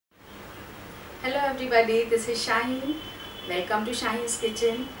Hello everybody, this is Shaheen. Welcome to Shaheen's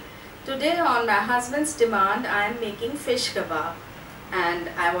Kitchen. Today on my husband's demand I am making fish kebab and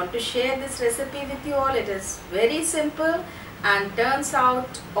I want to share this recipe with you all. It is very simple and turns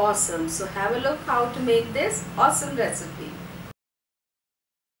out awesome. So have a look how to make this awesome recipe.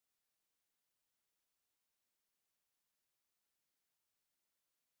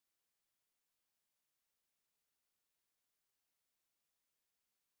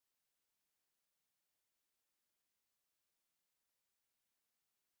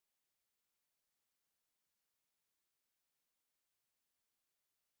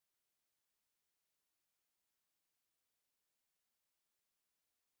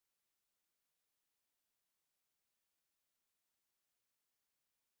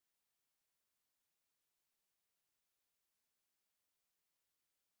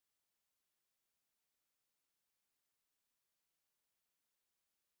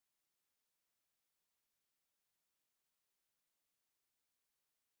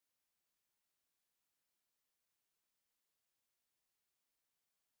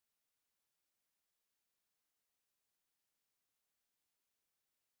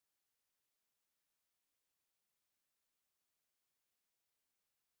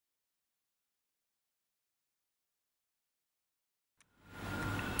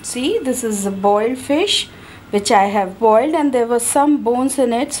 See, this is a boiled fish which I have boiled and there were some bones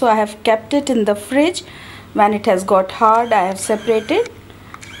in it, so I have kept it in the fridge. When it has got hard, I have separated.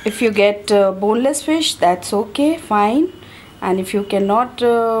 If you get boneless fish, that's okay, fine. And if you cannot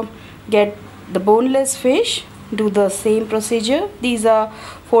get the boneless fish, do the same procedure. These are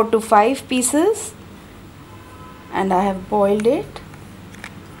 4 to 5 pieces and I have boiled it.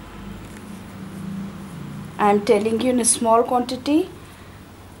 I am telling you in a small quantity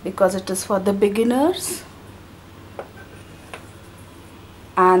because it is for the beginners.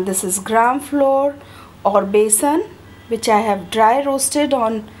 And this is gram flour or besan which I have dry roasted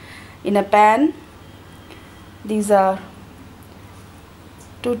on in a pan. These are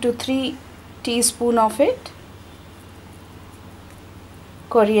 2 to 3 teaspoon of it.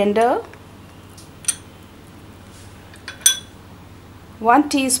 Coriander, 1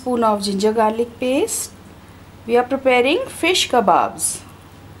 teaspoon of ginger garlic paste. We are preparing fish kebabs.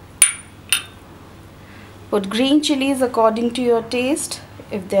 Put green chilies according to your taste.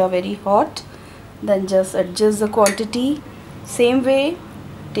 If they are very hot, then just adjust the quantity. Same way,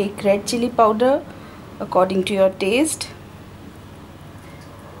 take red chili powder according to your taste.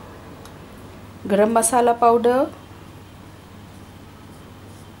 Garam masala powder.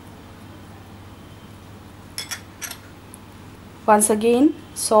 Once again,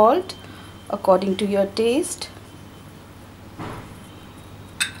 salt according to your taste.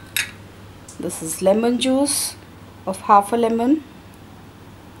 This is lemon juice of half a lemon.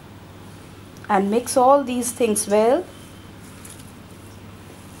 And mix all these things well.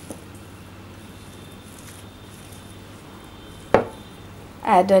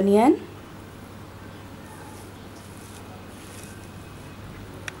 Add onion.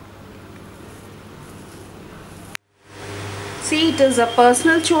 See, it is a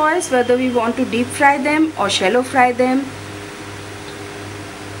personal choice whether we want to deep fry them or shallow fry them.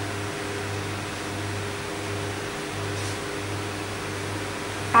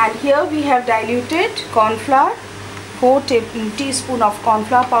 And here we have diluted corn flour, 4 teaspoon of corn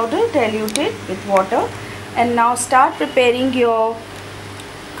flour powder diluted with water. And now start preparing your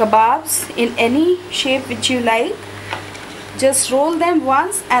kebabs in any shape which you like. Just roll them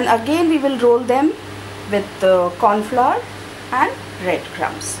once and again we will roll them with corn flour and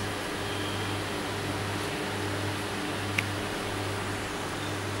breadcrumbs.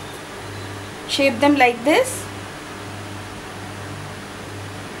 Shape them like this.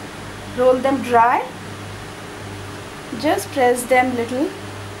 Roll them dry. Just press them little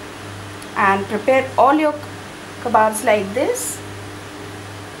and prepare all your kebabs like this.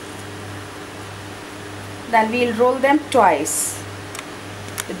 Then we'll roll them twice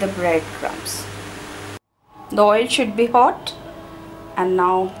with the breadcrumbs. The oil should be hot and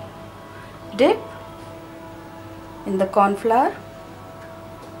now dip in the corn flour.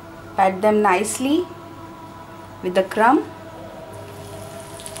 Pat them nicely with the crumb.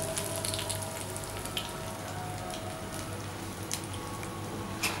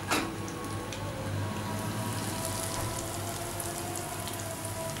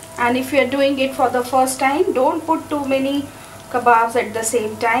 And if you are doing it for the first time, don't put too many kebabs at the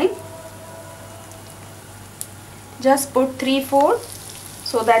same time. Just put 3-4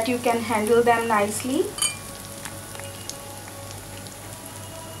 so that you can handle them nicely.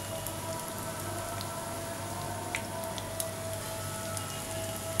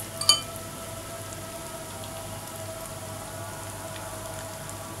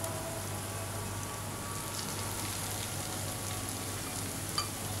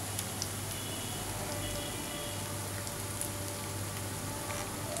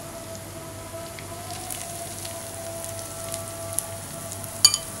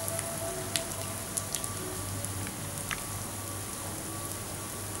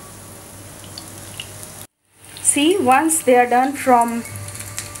 See, once they are done from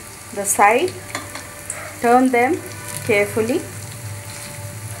the side, turn them carefully.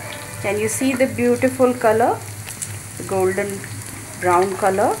 Can you see the beautiful color, the golden brown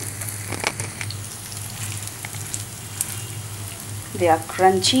color? They are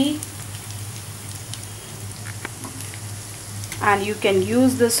crunchy, and you can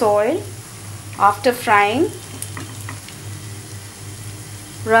use this oil after frying,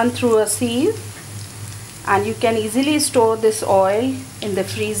 run through a sieve, and you can easily store this oil in the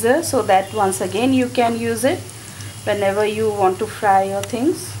freezer so that once again you can use it whenever you want to fry your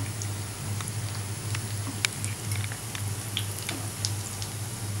things.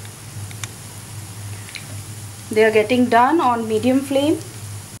 They are getting done on medium flame.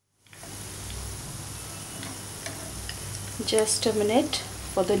 Just a minute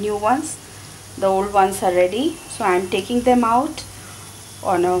for the new ones. The old ones are ready, so I am taking them out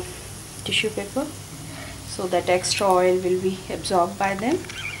on a tissue paper so that extra oil will be absorbed by them.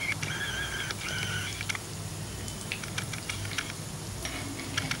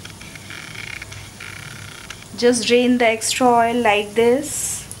 Just drain the extra oil like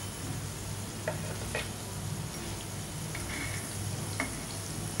this.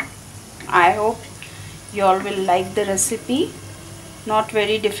 I hope you all will like the recipe. Not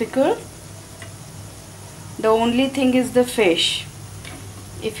very difficult. The only thing is the fish.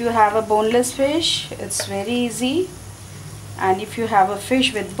 If you have a boneless fish, it's very easy, and if you have a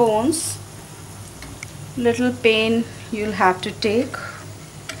fish with bones, little pain you'll have to take.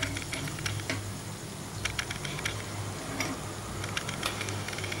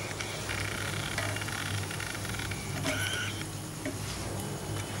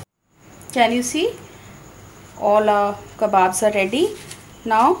 Can you see? All our kebabs are ready.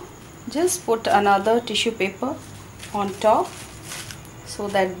 Now just put another tissue paper on top so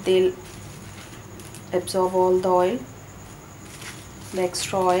that they'll absorb all the oil, the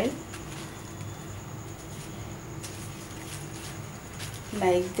extra oil,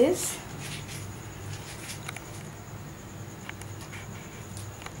 like this.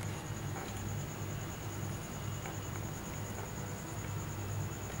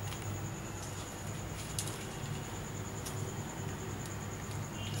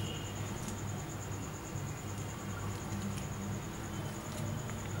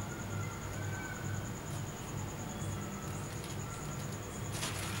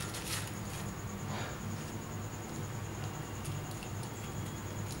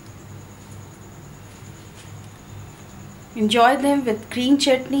 Enjoy them with green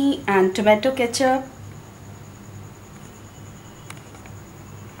chutney and tomato ketchup.